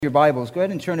Your Bibles, go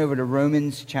ahead and turn over to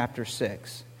Romans chapter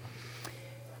 6.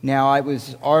 Now, I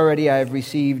have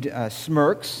received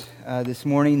smirks this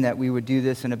morning that we would do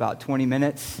this in about 20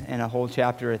 minutes and a whole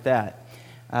chapter at that.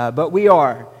 But we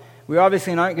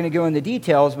obviously aren't going to go into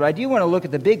details, but I do want to look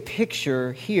at the big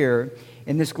picture here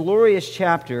in this glorious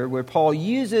chapter where Paul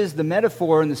uses the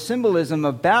metaphor and the symbolism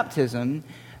of baptism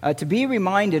to be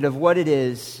reminded of what it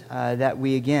is that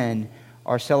we again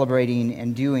are celebrating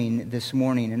and doing this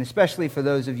morning. And especially for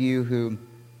those of you who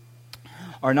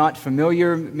are not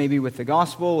familiar maybe with the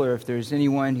gospel, or if there's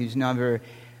anyone who's never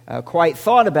quite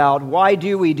thought about why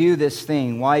do we do this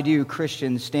thing? Why do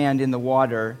Christians stand in the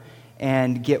water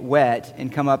and get wet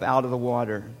and come up out of the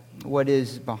water? What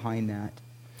is behind that?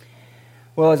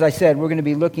 Well, as I said, we're going to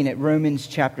be looking at Romans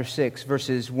chapter 6,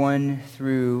 verses 1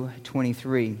 through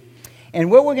 23. And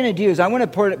what we're going to do is I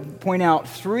want to point out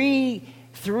three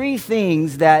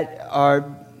things that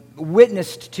are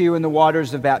witnessed to in the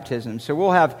waters of baptism. So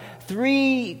we'll have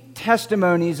three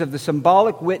testimonies of the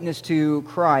symbolic witness to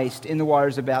Christ in the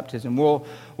waters of baptism. We'll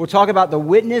talk about the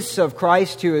witness of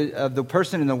Christ of the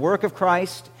person in the work of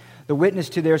Christ, the witness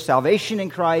to their salvation in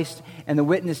Christ, and the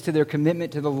witness to their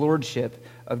commitment to the lordship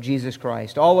of Jesus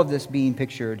Christ. All of this being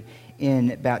pictured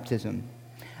in baptism.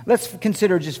 Let's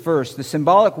consider just first the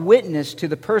symbolic witness to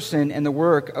the person and the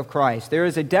work of Christ. There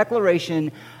is a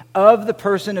declaration of the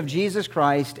person of Jesus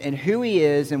Christ and who He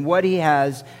is and what He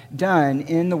has done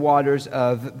in the waters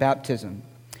of baptism.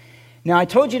 Now, I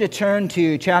told you to turn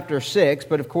to chapter 6,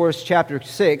 but of course chapter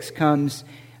 6 comes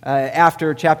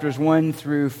after chapters 1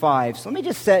 through 5. So let me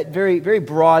just set very, very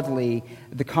broadly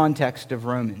the context of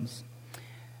Romans.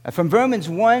 From Romans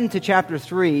 1 to chapter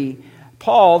 3,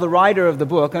 Paul, the writer of the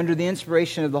book, under the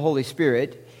inspiration of the Holy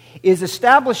Spirit, is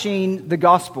establishing the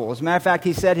gospel. As a matter of fact,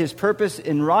 he said his purpose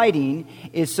in writing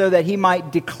is so that he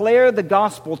might declare the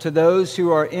gospel to those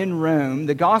who are in Rome,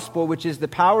 the gospel which is the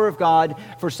power of God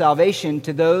for salvation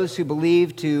to those who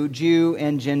believe, to Jew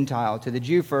and Gentile, to the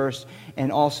Jew first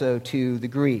and also to the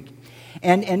Greek.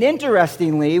 And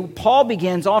interestingly, Paul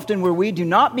begins often where we do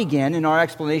not begin in our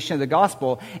explanation of the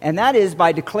gospel, and that is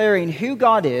by declaring who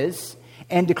God is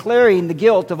and declaring the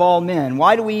guilt of all men.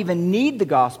 Why do we even need the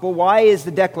gospel? Why is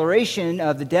the declaration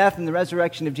of the death and the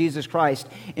resurrection of Jesus Christ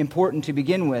important to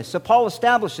begin with? So Paul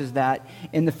establishes that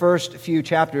in the first few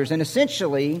chapters. And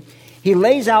essentially, he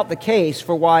lays out the case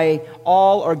for why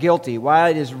all are guilty, why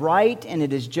it is right and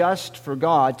it is just for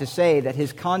God to say that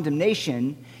His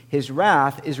condemnation, His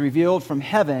wrath, is revealed from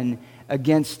heaven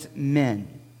against men.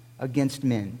 Against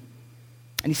men.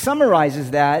 And he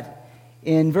summarizes that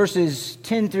in verses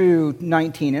 10 through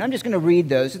 19. And I'm just going to read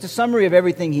those. It's a summary of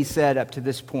everything he said up to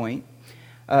this point.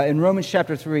 In Romans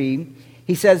chapter 3,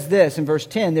 he says this in verse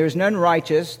 10, "There is none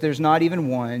righteous, there's not even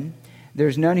one.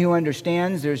 There's none who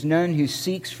understands, there's none who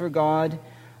seeks for God.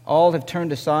 All have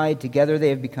turned aside, together they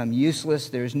have become useless.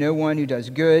 There is no one who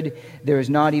does good, there is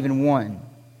not even one.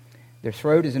 Their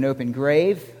throat is an open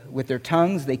grave. With their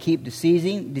tongues they keep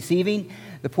deceiving.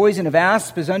 The poison of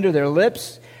asp is under their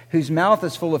lips, whose mouth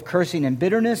is full of cursing and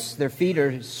bitterness. Their feet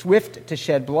are swift to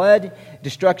shed blood.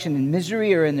 Destruction and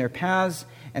misery are in their paths,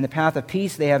 and the path of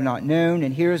peace they have not known."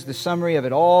 And here's the summary of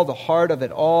it all, the heart of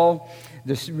it all,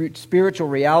 the spiritual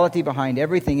reality behind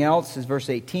everything else is verse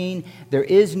 18. "There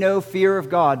is no fear of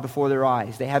God before their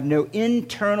eyes." They have no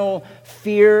internal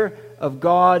fear of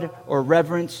God or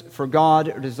reverence for God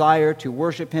or desire to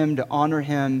worship Him, to honor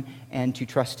Him, and to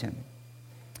trust Him.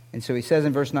 And so he says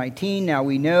in verse 19, "Now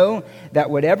we know that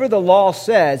whatever the law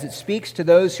says, it speaks to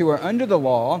those who are under the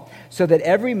law, so that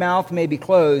every mouth may be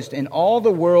closed and all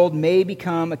the world may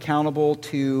become accountable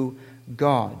to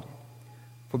God.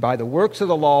 For by the works of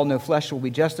the law no flesh will be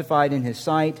justified in His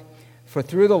sight, for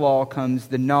through the law comes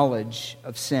the knowledge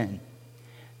of sin."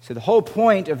 So the whole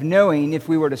point of knowing, if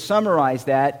we were to summarize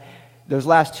that, those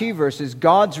last two verses,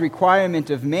 God's requirement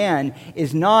of man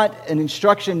is not an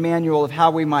instruction manual of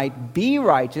how we might be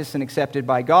righteous and accepted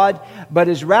by God, but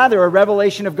is rather a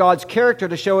revelation of God's character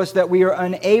to show us that we are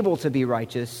unable to be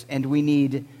righteous and we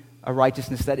need a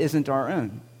righteousness that isn't our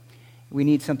own. We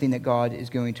need something that God is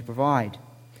going to provide.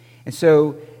 And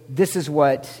so this is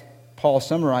what Paul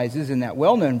summarizes in that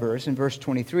well-known verse in verse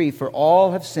 23, "For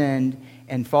all have sinned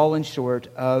and fallen short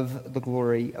of the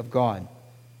glory of God."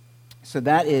 So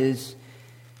that is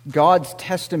God's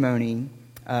testimony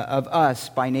of us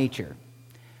by nature.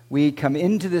 We come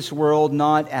into this world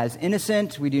not as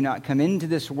innocent. We do not come into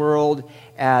this world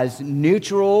as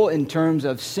neutral in terms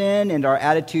of sin and our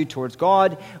attitude towards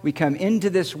God. We come into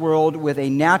this world with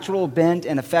a natural bent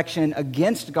and affection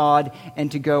against God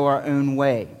and to go our own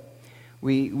way.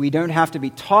 We don't have to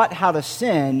be taught how to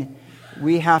sin.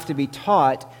 We have to be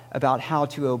taught about how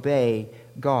to obey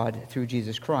God through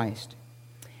Jesus Christ.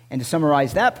 And to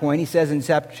summarize that point, he says in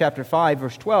chapter 5,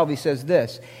 verse 12, he says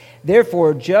this,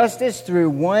 "Therefore, just as through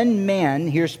one man,"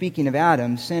 here speaking of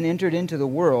Adam, "sin entered into the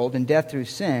world, and death through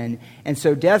sin, and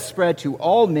so death spread to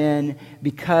all men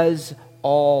because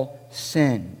all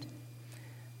sinned."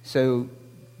 So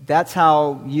that's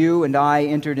how you and I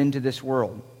entered into this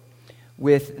world,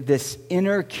 with this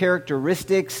inner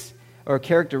characteristic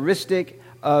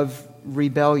of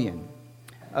rebellion,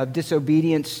 of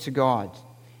disobedience to God,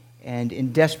 and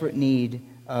in desperate need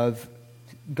of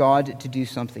God to do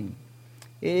something.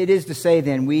 It is to say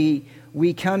then, we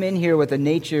come in here with a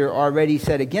nature already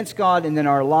set against God, and then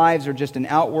our lives are just an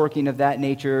outworking of that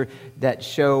nature that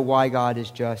show why God is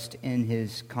just in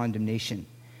his condemnation.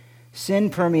 Sin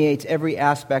permeates every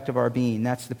aspect of our being.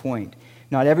 That's the point.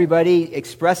 Not everybody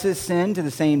expresses sin to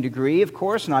the same degree, of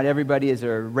course. Not everybody is a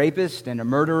rapist and a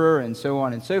murderer and so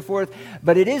on and so forth.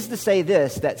 But it is to say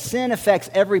this, that sin affects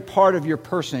every part of your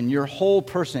person, your whole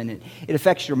person. It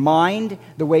affects your mind,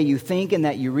 the way you think and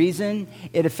that you reason.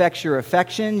 It affects your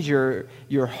affections,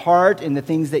 your heart, and the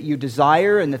things that you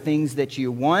desire and the things that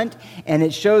you want. And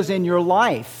it shows in your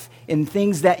life, in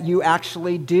things that you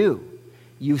actually do.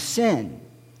 You sin.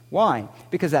 Why?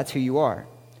 Because that's who you are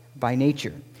by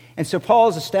nature. And so Paul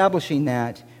is establishing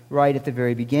that right at the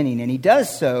very beginning. And he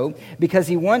does so because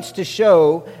he wants to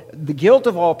show the guilt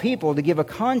of all people, to give a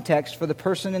context for the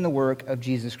person and the work of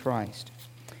Jesus Christ.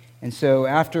 And so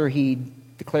after he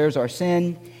declares our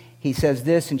sin, he says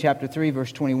this in chapter 3,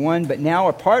 verse 21, "But now,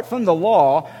 apart from the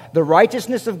law, the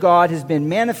righteousness of God has been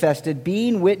manifested,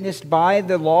 being witnessed by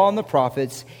the law and the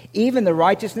prophets, even the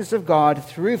righteousness of God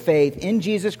through faith in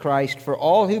Jesus Christ for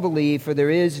all who believe, for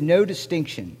there is no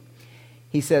distinction."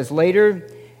 He says later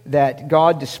that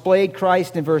God displayed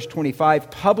Christ in verse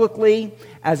 25 publicly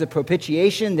as a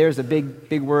propitiation. There's a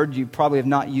big word. You probably have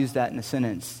not used that in a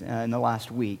sentence in the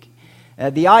last week.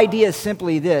 The idea is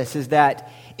simply this, is that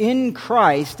in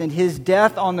Christ and his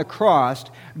death on the cross,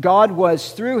 God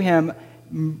was through him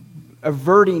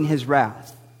averting his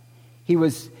wrath. He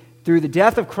was, through the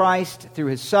death of Christ, through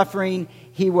his suffering,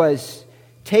 he was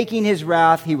taking his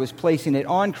wrath, he was placing it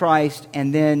on Christ,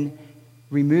 and then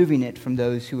removing it from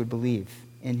those who would believe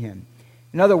in him.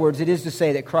 In other words, it is to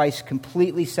say that Christ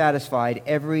completely satisfied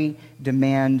every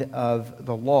demand of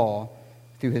the law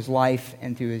through his life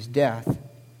and through his death.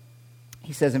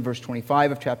 He says in verse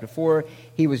 25 of chapter 4,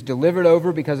 "He was delivered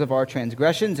over because of our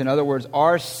transgressions." In other words,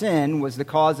 our sin was the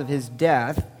cause of his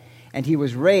death, and he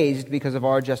was raised because of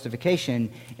our justification.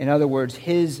 In other words,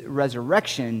 his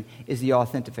resurrection is the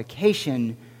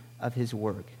authentication of his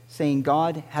work, saying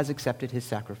God has accepted his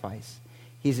sacrifice.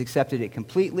 He's accepted it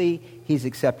completely, he's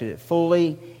accepted it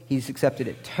fully, he's accepted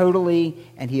it totally,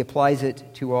 and he applies it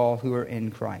to all who are in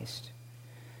Christ.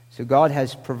 So God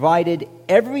has provided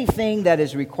everything that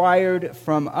is required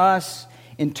from us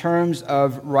in terms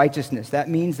of righteousness. That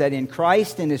means that in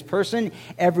Christ, in his person,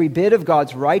 every bit of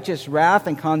God's righteous wrath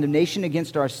and condemnation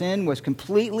against our sin was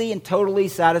completely and totally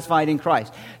satisfied in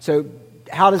Christ. So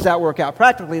how does that work out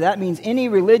practically? That means any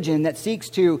religion that seeks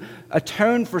to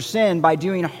atone for sin by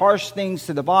doing harsh things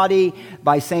to the body,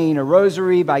 by saying a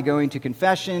rosary, by going to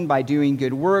confession, by doing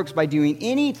good works, by doing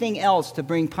anything else to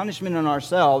bring punishment on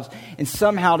ourselves and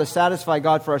somehow to satisfy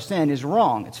God for our sin is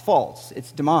wrong. It's false.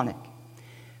 It's demonic.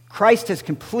 Christ has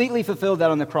completely fulfilled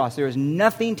that on the cross. There is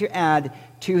nothing to add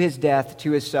to his death,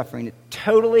 to his suffering. It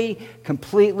totally,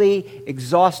 completely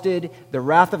exhausted the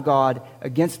wrath of God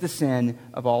against the sin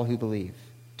of all who believe.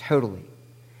 Totally.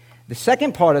 The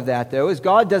second part of that, though, is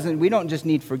we don't just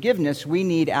need forgiveness, we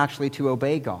need actually to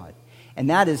obey God. And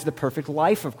that is the perfect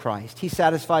life of Christ. He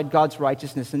satisfied God's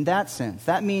righteousness in that sense.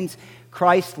 That means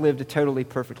Christ lived a totally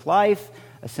perfect life,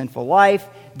 a sinful life,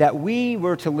 that we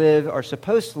were to live, are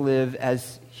supposed to live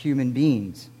as human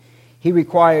beings. He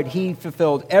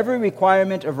fulfilled every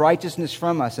requirement of righteousness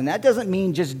from us. And that doesn't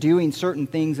mean just doing certain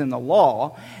things in the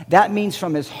law. That means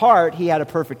from his heart, he had a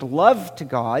perfect love to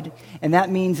God. And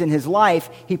that means in his life,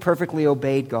 he perfectly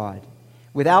obeyed God.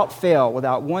 Without fail,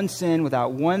 without one sin,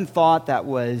 without one thought that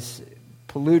was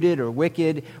polluted or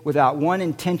wicked, without one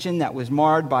intention that was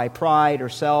marred by pride or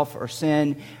self or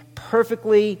sin,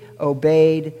 perfectly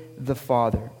obeyed the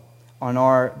Father on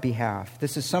our behalf.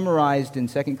 This is summarized in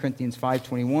 2 Corinthians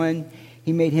 5:21.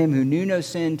 He made him who knew no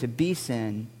sin to be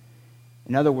sin.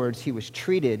 In other words, he was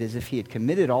treated as if he had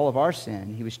committed all of our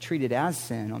sin. He was treated as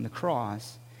sin on the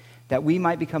cross, that we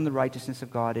might become the righteousness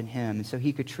of God in him. And so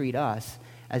he could treat us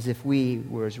as if we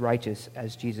were as righteous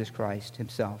as Jesus Christ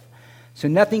himself. So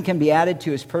nothing can be added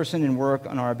to his person and work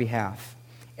on our behalf.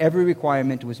 Every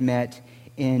requirement was met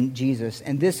in Jesus.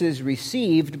 And this is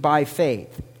received by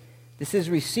faith. This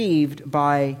is received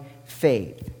by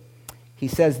faith. He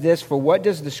says this, "For what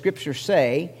does the Scripture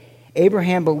say?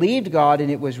 Abraham believed God, and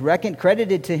it was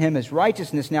credited to him as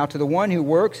righteousness. Now to the one who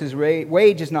works, his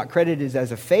wage is not credited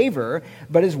as a favor,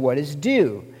 but as what is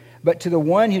due. But to the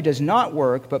one who does not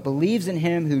work, but believes in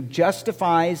him who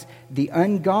justifies the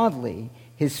ungodly,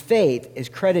 his faith is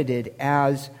credited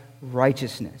as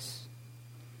righteousness."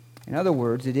 In other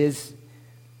words, it is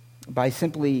by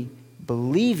simply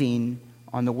believing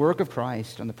on the work of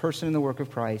Christ, on the person and the work of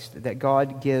Christ, that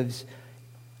God gives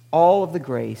all of the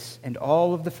grace and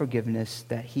all of the forgiveness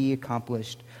that he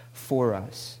accomplished for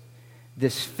us.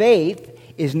 This faith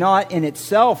is not in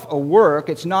itself a work.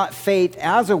 It's not faith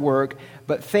as a work,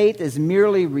 but faith is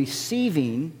merely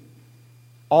receiving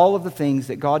all of the things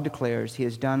that God declares he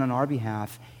has done on our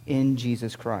behalf in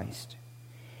Jesus Christ.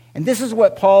 And this is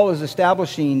what Paul is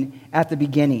establishing at the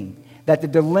beginning, that the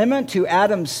dilemma to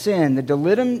Adam's sin, the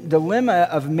dilemma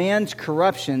of man's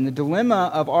corruption, the dilemma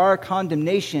of our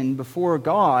condemnation before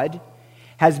God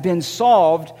has been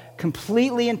solved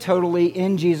completely and totally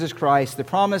in Jesus Christ. The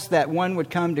promise that one would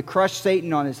come to crush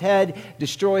Satan on his head,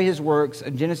 destroy his works,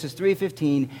 in Genesis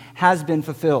 3:15, has been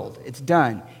fulfilled. It's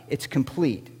done. It's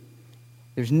complete.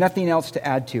 There's nothing else to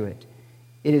add to it.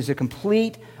 It is a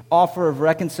complete offer of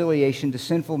reconciliation to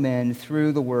sinful men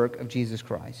through the work of Jesus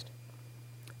Christ.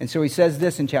 And so he says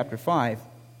this in chapter 5.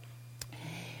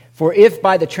 "For if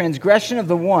by the transgression of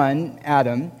the one,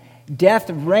 Adam, death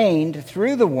reigned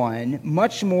through the one,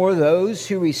 much more those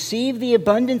who receive the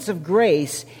abundance of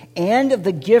grace and of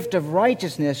the gift of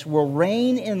righteousness will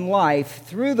reign in life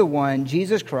through the one,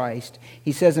 Jesus Christ."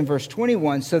 He says in verse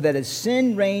 21, "So that as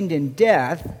sin reigned in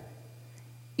death,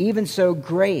 even so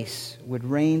grace would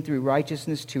reign through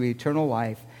righteousness to eternal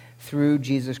life through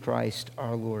Jesus Christ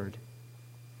our Lord."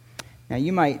 Now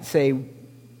you might say,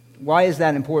 why is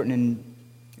that important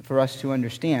for us to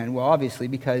understand? Well, obviously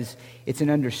because it's in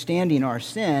understanding our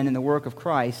sin and the work of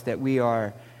Christ that we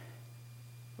are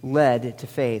led to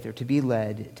faith, or to be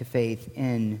led to faith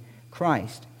in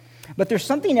Christ. But there's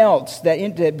something else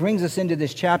that brings us into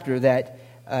this chapter that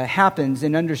happens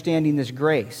in understanding this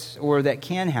grace, or that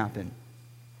can happen.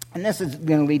 And this is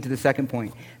going to lead to the second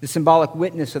point, the symbolic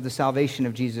witness of the salvation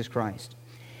of Jesus Christ.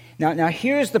 Now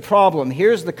here's the problem.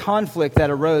 Here's the conflict that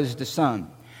arose to some.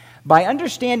 By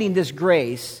understanding this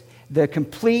grace, the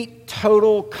complete,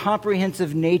 total,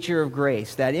 comprehensive nature of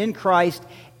grace, that in Christ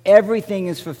everything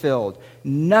is fulfilled.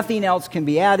 Nothing else can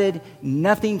be added.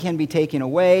 Nothing can be taken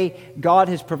away. God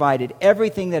has provided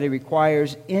everything that he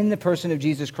requires in the person of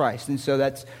Jesus Christ. And so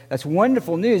that's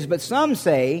wonderful news. But some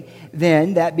say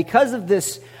then that because of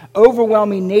this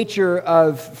overwhelming nature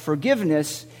of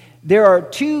forgiveness, there are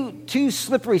two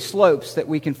slippery slopes that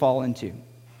we can fall into.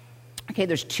 Okay,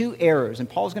 there's two errors, and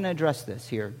Paul's going to address this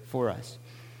here for us.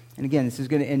 And again, this is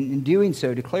going to, in doing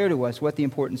so, declare to us what the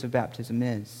importance of baptism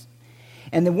is.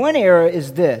 And the one error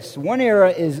is this. One error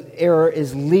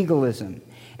is legalism.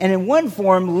 And in one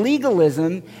form,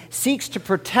 legalism seeks to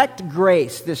protect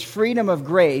grace, this freedom of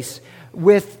grace,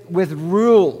 with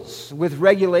rules, with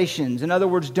regulations. In other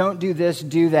words, don't do this,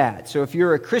 do that. So if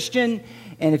you're a Christian,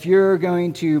 and if you're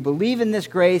going to believe in this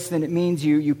grace, then it means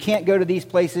you can't go to these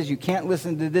places, you can't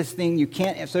listen to this thing, you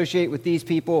can't associate with these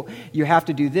people, you have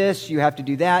to do this, you have to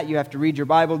do that, you have to read your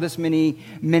Bible this many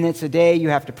minutes a day, you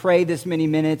have to pray this many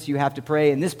minutes, you have to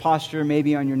pray in this posture,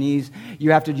 maybe on your knees,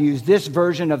 you have to use this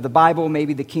version of the Bible,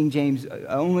 maybe the King James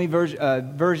only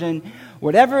version.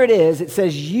 Whatever it is, it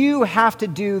says you have to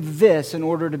do this in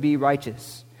order to be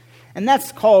righteous. And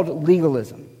that's called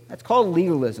legalism. That's called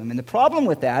legalism. And the problem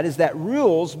with that is that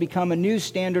rules become a new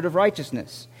standard of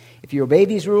righteousness. If you obey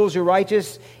these rules, you're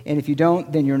righteous, and if you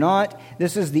don't, then you're not.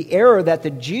 This is the error that the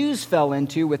Jews fell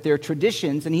into with their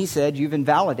traditions, and he said, you've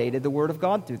invalidated the word of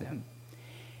God through them.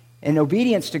 And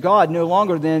obedience to God, no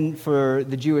longer then for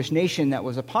the Jewish nation that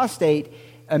was apostate,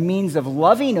 a means of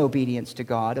loving obedience to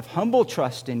God, of humble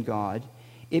trust in God.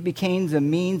 It became a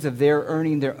means of their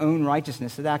earning their own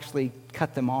righteousness. It actually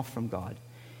cut them off from God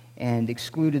and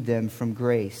excluded them from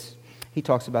grace. He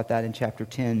talks about that in chapter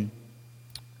 10,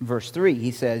 verse 3.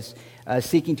 He says,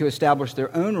 seeking to establish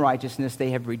their own righteousness,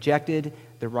 they have rejected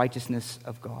the righteousness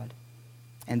of God,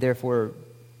 and therefore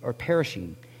are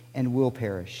perishing and will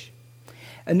perish.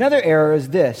 Another error is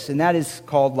this, and that is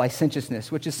called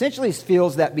licentiousness, which essentially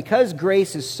feels that because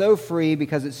grace is so free,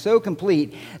 because it's so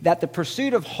complete, that the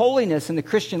pursuit of holiness in the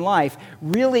Christian life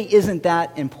really isn't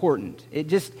that important.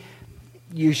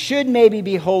 You should maybe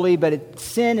be holy, but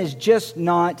sin is just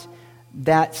not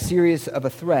that serious of a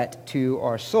threat to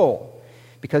our soul.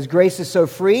 Because grace is so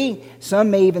free, some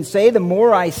may even say the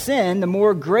more I sin, the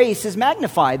more grace is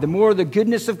magnified. The more the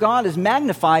goodness of God is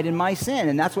magnified in my sin.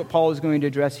 And that's what Paul is going to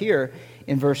address here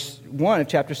In verse 1 of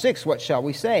chapter 6, what shall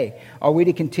we say? Are we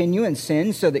to continue in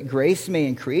sin so that grace may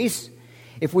increase?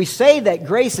 If we say that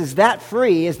grace is that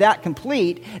free, is that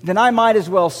complete, then I might as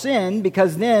well sin,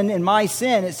 because then in my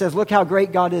sin it says, look how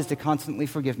great God is to constantly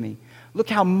forgive me. Look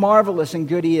how marvelous and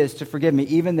good He is to forgive me,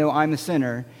 even though I'm a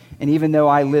sinner and even though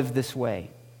I live this way.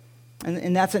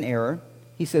 And that's an error.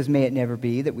 He says, may it never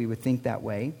be that we would think that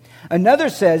way. Another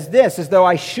says this, as though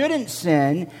I shouldn't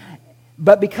sin,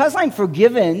 but because I'm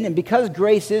forgiven and because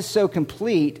grace is so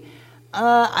complete,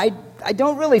 I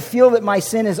don't really feel that my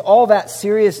sin is all that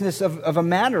seriousness of a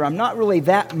matter. I'm not really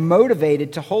that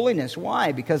motivated to holiness.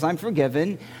 Why? Because I'm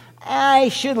forgiven. I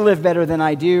should live better than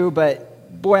I do,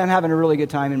 but boy, I'm having a really good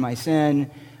time in my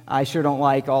sin. I sure don't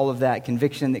like all of that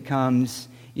conviction that comes,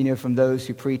 from those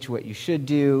who preach what you should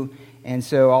do. And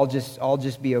so I'll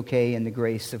just be okay in the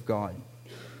grace of God.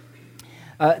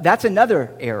 That's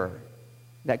another error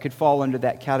that could fall under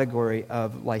that category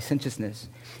of licentiousness.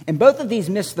 And both of these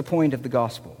miss the point of the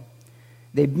gospel.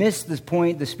 They miss the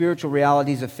point, the spiritual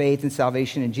realities of faith and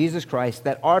salvation in Jesus Christ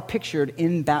that are pictured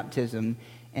in baptism,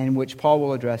 and which Paul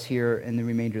will address here in the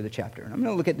remainder of the chapter. And I'm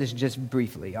going to look at this just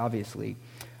briefly, obviously,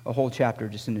 a whole chapter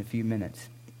just in a few minutes.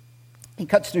 He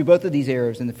cuts through both of these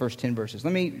errors in the first 10 verses.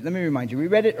 Let me remind you, we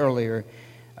read it earlier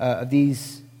of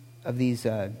these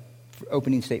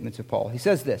opening statements of Paul. He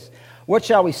says this, what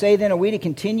shall we say then? Are we to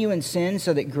continue in sin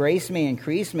so that grace may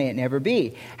increase? May it never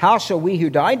be. How shall we who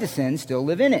died to sin still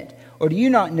live in it? Or do you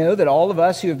not know that all of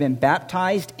us who have been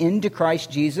baptized into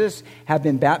Christ Jesus have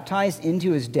been baptized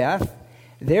into His death?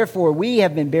 Therefore we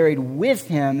have been buried with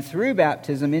Him through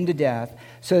baptism into death,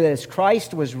 so that as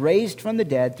Christ was raised from the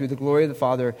dead through the glory of the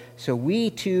Father, so we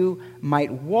too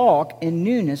might walk in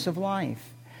newness of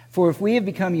life. For if we have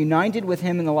become united with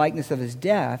Him in the likeness of His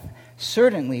death,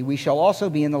 certainly we shall also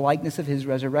be in the likeness of His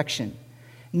resurrection.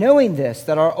 Knowing this,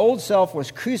 that our old self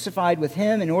was crucified with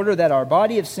Him in order that our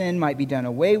body of sin might be done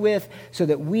away with, so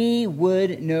that we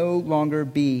would no longer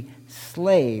be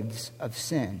slaves of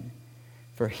sin.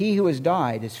 For he who has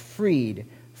died is freed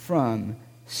from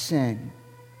sin.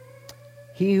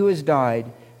 He who has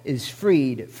died is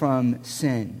freed from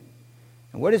sin.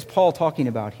 And what is Paul talking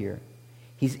about here?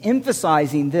 He's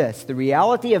emphasizing this, the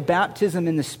reality of baptism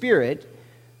in the Spirit,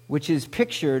 which is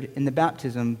pictured in the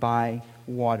baptism by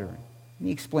water. Let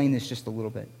me explain this just a little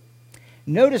bit.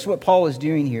 Notice what Paul is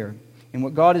doing here and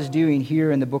what God is doing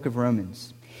here in the book of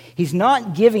Romans. He's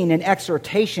not giving an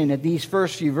exhortation at these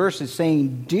first few verses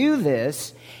saying, do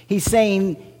this.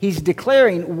 He's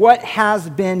declaring what has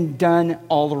been done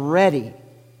already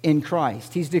in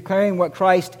Christ. He's declaring what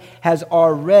Christ has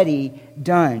already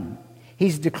done.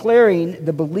 He's declaring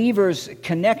the believer's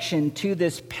connection to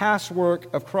this past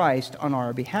work of Christ on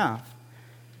our behalf.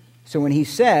 So when he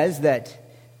says that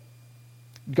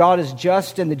God is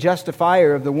just and the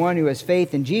justifier of the one who has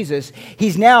faith in Jesus,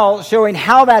 he's now showing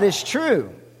how that is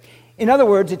true. In other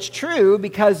words, it's true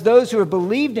because those who have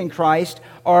believed in Christ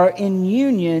are in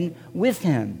union with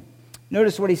Him.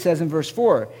 Notice what he says in verse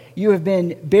 4. You have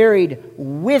been buried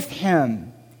with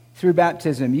Him through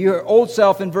baptism. Your old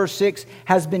self in verse 6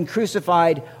 has been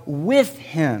crucified with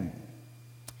Him.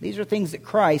 These are things that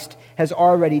Christ has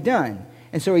already done.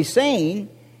 And so he's saying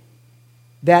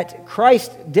that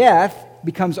Christ's death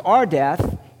becomes our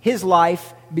death, His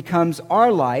life becomes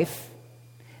our life,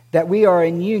 that we are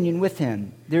in union with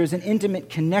Him. There is an intimate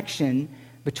connection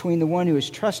between the one who has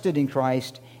trusted in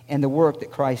Christ and the work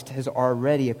that Christ has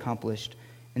already accomplished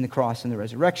in the cross and the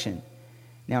resurrection.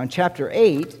 Now in chapter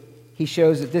 8, he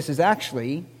shows that this is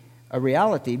actually a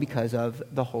reality because of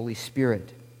the Holy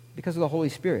Spirit. Because of the Holy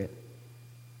Spirit.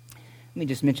 Let me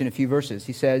just mention a few verses.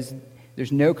 He says,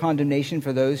 there's no condemnation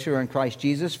for those who are in Christ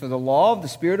Jesus, for the law of the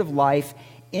Spirit of life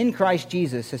in Christ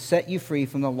Jesus has set you free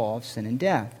from the law of sin and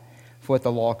death. For what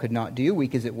the law could not do,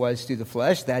 weak as it was through the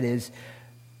flesh, that is,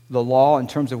 the law in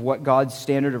terms of what God's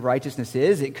standard of righteousness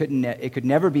is, it could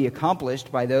never be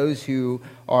accomplished by those who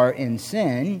are in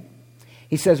sin.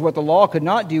 He says, what the law could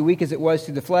not do, weak as it was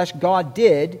through the flesh, God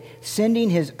did, sending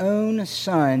His own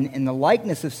Son in the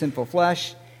likeness of sinful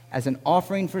flesh as an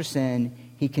offering for sin,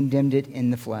 He condemned it in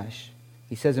the flesh.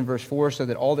 He says in verse 4, so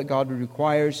that all that God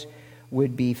requires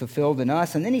would be fulfilled in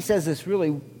us. And then he says this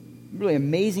really, really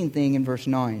amazing thing in verse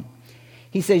 9.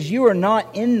 He says, you are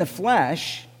not in the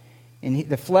flesh, and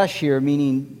the flesh here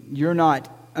meaning you're not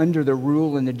under the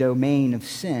rule and the domain of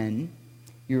sin,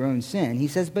 your own sin. He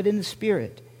says, but in the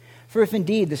Spirit. For if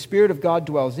indeed the Spirit of God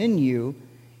dwells in you,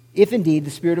 but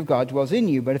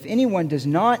if anyone does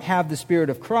not have the Spirit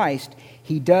of Christ,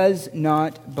 he does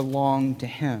not belong to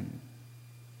Him.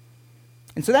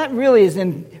 And so that really is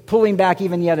in pulling back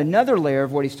even yet another layer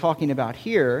of what he's talking about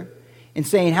here, in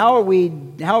saying, how have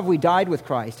we died with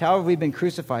Christ? How have we been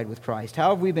crucified with Christ? How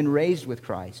have we been raised with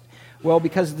Christ? Well,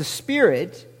 because the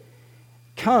Spirit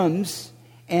comes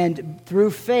and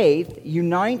through faith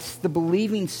unites the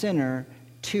believing sinner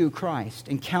to Christ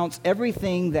and counts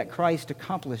everything that Christ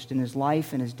accomplished in his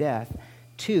life and his death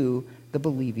to the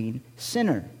believing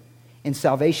sinner. In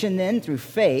salvation then, through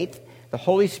faith, the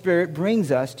Holy Spirit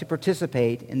brings us to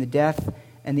participate in the death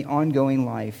and the ongoing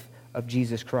life of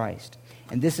Jesus Christ.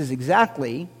 And this is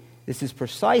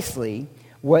precisely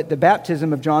what the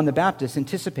baptism of John the Baptist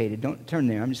anticipated. Don't turn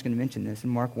there, I'm just going to mention this in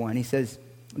Mark 1. He says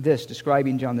this,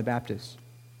 describing John the Baptist,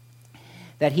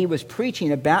 that he was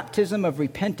preaching a baptism of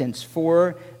repentance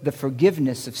for the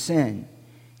forgiveness of sin.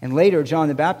 And later, John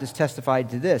the Baptist testified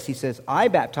to this. He says, I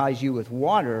baptize you with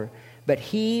water, but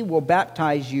he will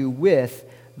baptize you with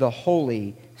the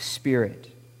Holy Spirit.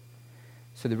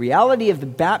 So the reality of the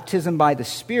baptism by the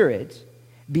Spirit,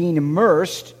 being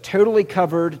immersed, totally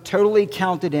covered, totally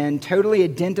counted in, totally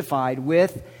identified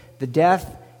with the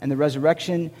death and the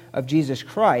resurrection of Jesus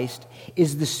Christ,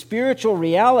 is the spiritual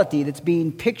reality that's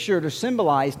being pictured or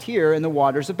symbolized here in the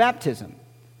waters of baptism.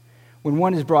 When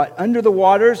one is brought under the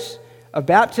waters of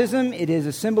baptism, it is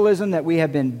a symbolism that we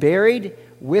have been buried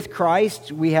with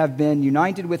Christ, we have been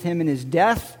united with him in his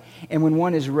death, and when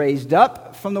one is raised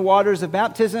up from the waters of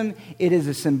baptism, it is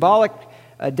a symbolic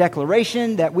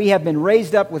declaration that we have been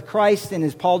raised up with Christ, and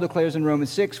as Paul declares in Romans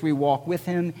 6, we walk with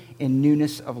him in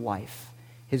newness of life,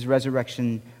 his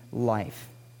resurrection life.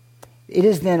 It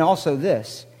is then also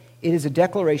this. It is a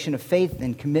declaration of faith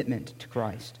and commitment to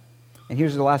Christ. And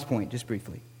here's the last point, just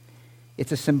briefly.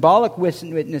 It's a symbolic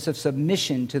witness of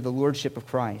submission to the lordship of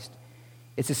Christ.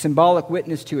 It's a symbolic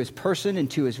witness to his person and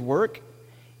to his work.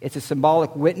 It's a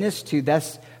symbolic witness to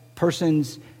this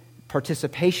person's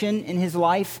participation in his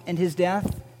life and his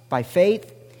death by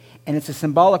faith, and it's a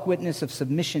symbolic witness of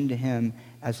submission to him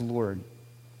as Lord.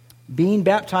 Being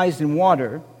baptized in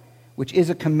water, which is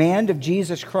a command of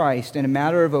Jesus Christ and a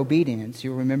matter of obedience,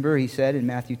 you'll remember he said in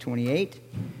Matthew 28,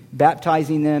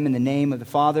 baptizing them in the name of the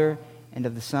Father and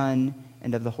of the Son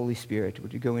and of the Holy Spirit,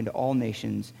 which would go into all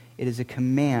nations. It is a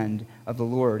command of the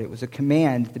Lord. It was a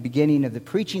command at the beginning of the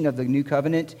preaching of the new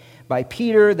covenant by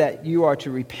Peter that you are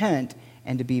to repent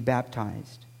and to be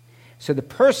baptized. So the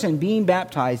person being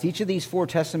baptized, each of these four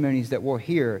testimonies that we'll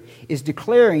hear, is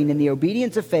declaring in the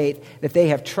obedience of faith that they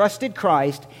have trusted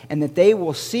Christ and that they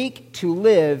will seek to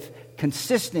live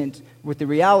consistent with the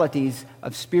realities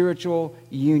of spiritual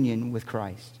union with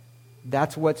Christ.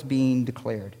 That's what's being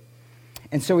declared.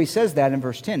 And so he says that in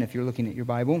verse 10, if you're looking at your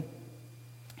Bible.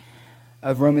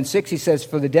 Of Romans 6, he says,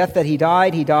 for the death that he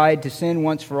died to sin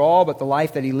once for all, but the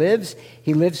life that he lives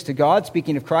to God.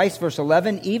 Speaking of Christ, verse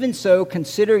 11, even so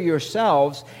consider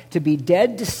yourselves to be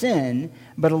dead to sin,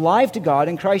 but alive to God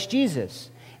in Christ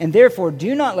Jesus. And therefore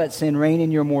do not let sin reign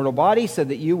in your mortal body so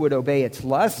that you would obey its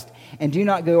lust, and do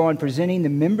not go on presenting the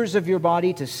members of your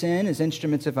body to sin as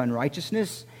instruments of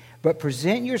unrighteousness, but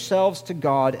present yourselves to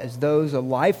God as those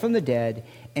alive from the dead,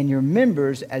 and your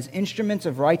members as instruments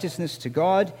of righteousness to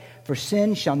God. For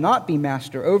sin shall not be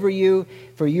master over you,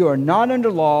 for you are not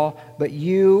under law, but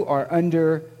you are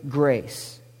under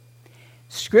grace.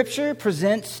 Scripture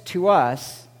presents to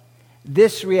us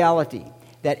this reality,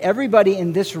 that everybody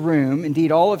in this room,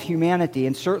 indeed all of humanity,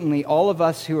 and certainly all of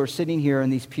us who are sitting here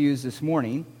in these pews this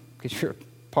morning, because you're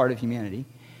part of humanity,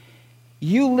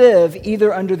 you live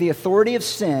either under the authority of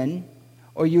sin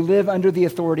or you live under the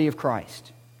authority of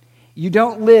Christ. You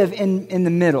don't live in the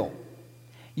middle.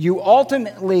 You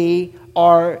ultimately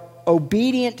are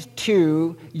obedient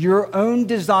to your own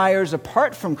desires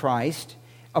apart from Christ,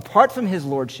 apart from his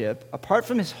lordship, apart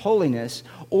from his holiness,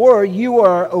 or you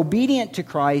are obedient to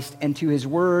Christ and to his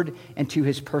word and to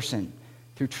his person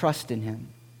through trust in him.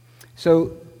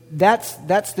 So that's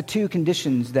the two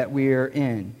conditions that we're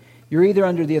in. You're either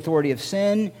under the authority of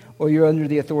sin or you're under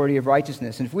the authority of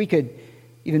righteousness. And if we could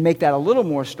even make that a little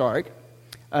more stark,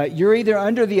 you're either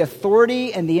under the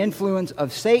authority and the influence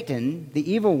of Satan,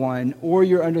 the evil one, or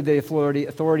you're under the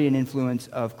authority and influence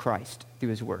of Christ through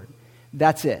his word.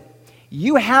 That's it.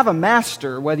 You have a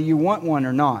master whether you want one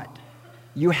or not.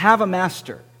 You have a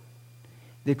master.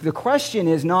 The question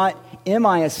is not, am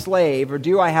I a slave or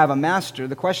do I have a master?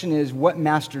 The question is, what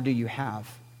master do you have?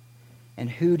 And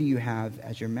who do you have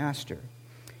as your master?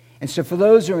 And so for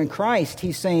those who are in Christ,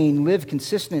 he's saying, live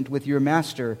consistent with your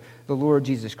master, the Lord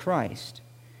Jesus Christ.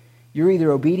 You're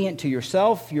either obedient to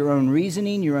yourself, your own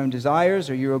reasoning, your own desires,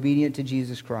 or you're obedient to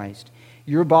Jesus Christ.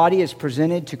 Your body is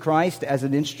presented to Christ as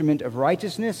an instrument of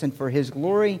righteousness and for his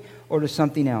glory, or to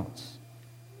something else.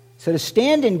 So to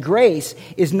stand in grace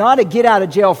is not a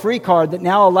get-out-of-jail-free card that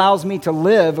now allows me to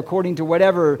live according to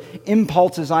whatever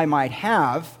impulses I might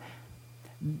have.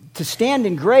 To stand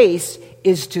in grace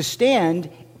is to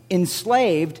stand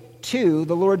enslaved to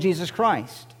the Lord Jesus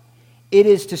Christ. It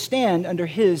is to stand under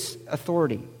His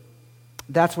authority.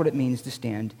 That's what it means to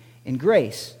stand in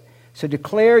grace. So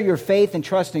declare your faith and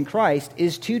trust in Christ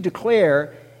is to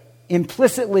declare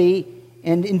implicitly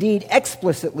and indeed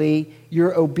explicitly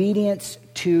your obedience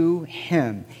to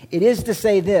Him. It is to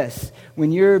say this: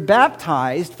 when you're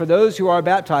baptized, for those who are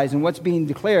baptized, and what's being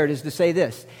declared is to say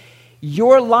this: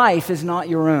 your life is not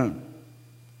your own.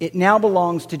 It now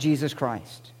belongs to Jesus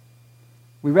Christ.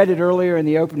 We read it earlier in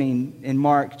the opening in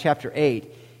Mark chapter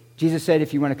 8. Jesus said,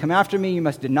 if you want to come after me, you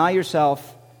must deny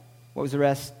yourself. What was the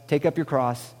rest? Take up your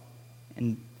cross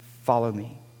and follow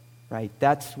me. Right?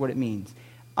 That's what it means.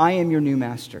 I am your new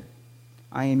master.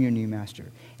 I am your new master.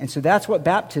 And so that's what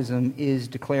baptism is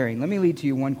declaring. Let me read to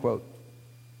you one quote,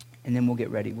 and then we'll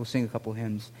get ready. We'll sing a couple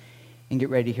hymns and get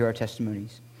ready to hear our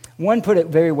testimonies. One put it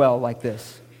very well like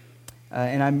this,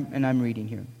 and I'm reading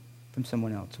here from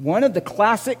someone else. One of the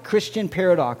classic Christian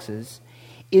paradoxes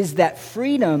is that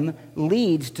freedom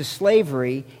leads to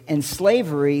slavery and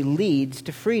slavery leads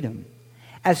to freedom.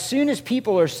 As soon as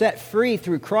people are set free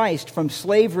through Christ from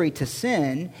slavery to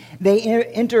sin, they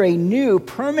enter a new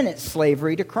permanent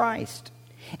slavery to Christ.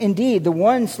 Indeed, the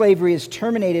one slavery is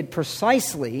terminated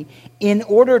precisely in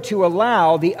order to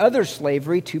allow the other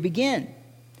slavery to begin.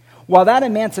 While that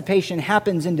emancipation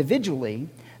happens individually,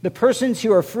 the persons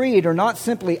who are freed are not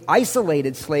simply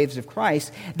isolated slaves of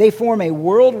Christ. They form a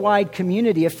worldwide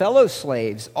community of fellow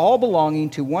slaves, all belonging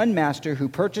to one master who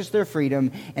purchased their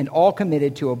freedom and all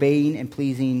committed to obeying and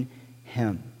pleasing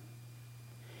Him.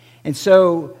 And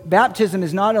so baptism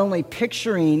is not only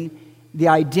picturing the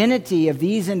identity of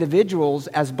these individuals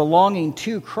as belonging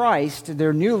to Christ,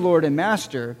 their new Lord and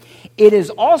Master, it is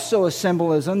also a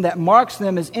symbolism that marks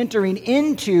them as entering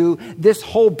into this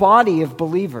whole body of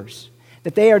believers,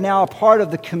 that they are now a part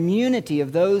of the community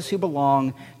of those who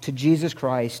belong to Jesus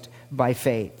Christ by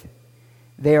faith.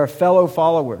 They are fellow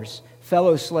followers,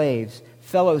 fellow slaves,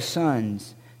 fellow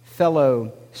sons,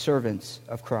 fellow servants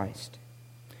of Christ.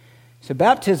 So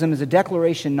baptism is a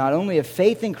declaration not only of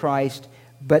faith in Christ,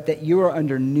 but that you are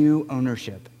under new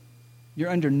ownership. You're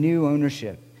under new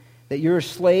ownership. That you're a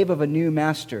slave of a new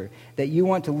master. That you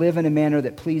want to live in a manner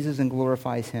that pleases and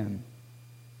glorifies Him.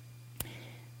 Let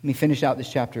me finish out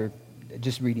this chapter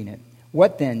just reading it.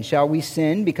 What then? Shall we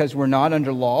sin because we're not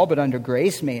under law but under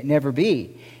grace? May it never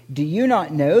be. Do you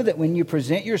not know that when you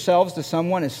present yourselves to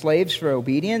someone as slaves for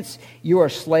obedience, you are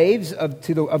slaves of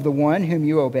the one whom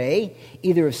you obey,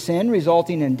 either of sin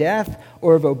resulting in death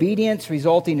or of obedience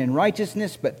resulting in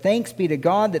righteousness? But thanks be to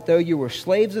God that though you were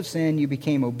slaves of sin, you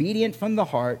became obedient from the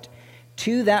heart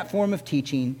to that form of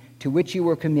teaching to which you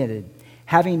were committed.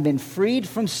 Having been freed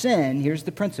from sin, here's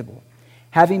the principle.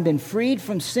 Having been freed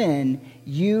from sin,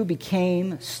 you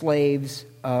became slaves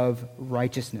of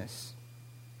righteousness.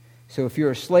 So if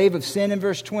you're a slave of sin in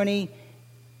verse 20,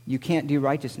 you can't do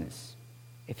righteousness.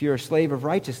 If you're a slave of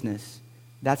righteousness,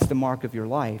 that's the mark of your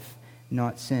life,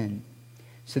 not sin.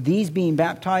 So these being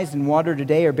baptized in water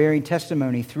today are bearing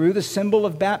testimony through the symbol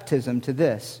of baptism to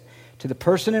this, to the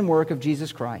person and work of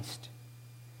Jesus Christ.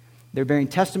 They're bearing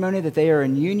testimony that they are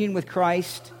in union with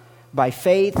Christ by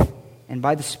faith and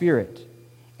by the Spirit.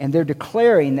 And they're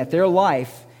declaring that their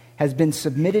life has been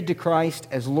submitted to Christ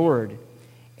as Lord,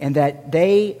 and that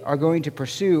they are going to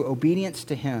pursue obedience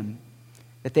to Him,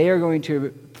 that they are going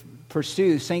to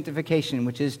pursue sanctification,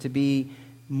 which is to be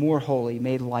more holy,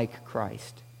 made like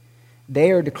Christ. They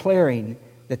are declaring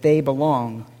that they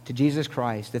belong to Jesus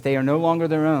Christ, that they are no longer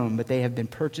their own, but they have been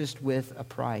purchased with a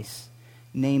price,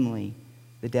 namely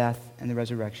the death and the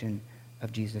resurrection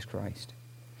of Jesus Christ.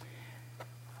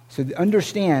 So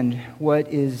understand what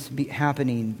is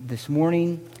happening this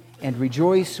morning and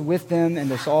rejoice with them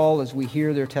and us all as we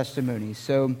hear their testimonies.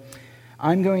 So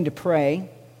I'm going to pray,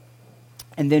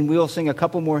 and then we'll sing a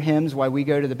couple more hymns while we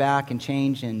go to the back and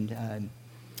change and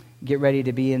get ready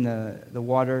to be in the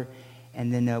water,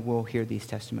 and then we'll hear these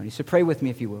testimonies. So pray with me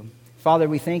if you will. Father,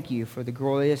 we thank you for the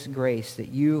glorious grace that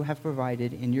you have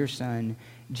provided in your Son,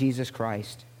 Jesus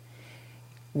Christ.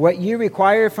 What you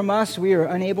require from us, we are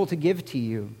unable to give to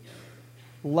you.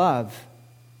 Love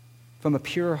from a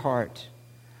pure heart.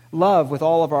 Love with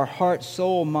all of our heart,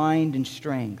 soul, mind, and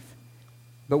strength.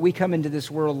 But we come into this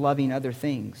world loving other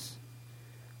things.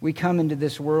 We come into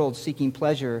this world seeking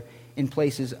pleasure in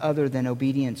places other than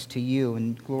obedience to you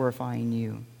and glorifying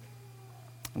you.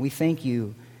 And we thank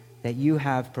you that you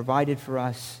have provided for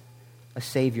us a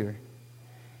Savior.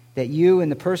 that you, in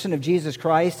the person of Jesus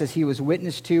Christ, as he was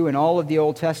witnessed to in all of the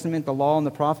Old Testament, the law and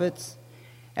the prophets,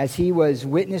 as he was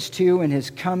witnessed to in his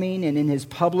coming and in his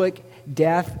public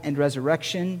death and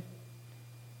resurrection,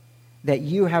 that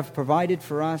you have provided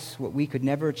for us what we could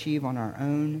never achieve on our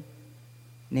own,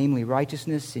 namely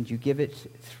righteousness, and you give it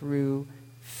through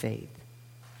faith.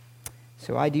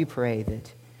 So I do pray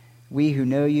that we who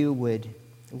know you would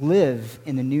live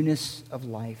in the newness of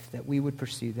life, that we would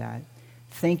pursue that.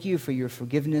 Thank you for your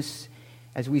forgiveness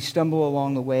as we stumble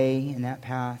along the way in that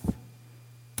path.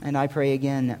 And I pray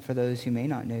again that for those who may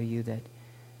not know you, that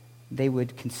they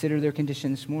would consider their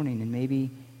condition this morning and maybe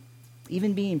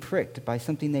even being pricked by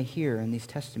something they hear in these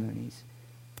testimonies,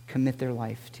 commit their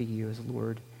life to you as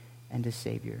Lord and as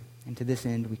Savior. And to this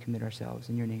end we commit ourselves.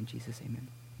 In your name, Jesus, amen.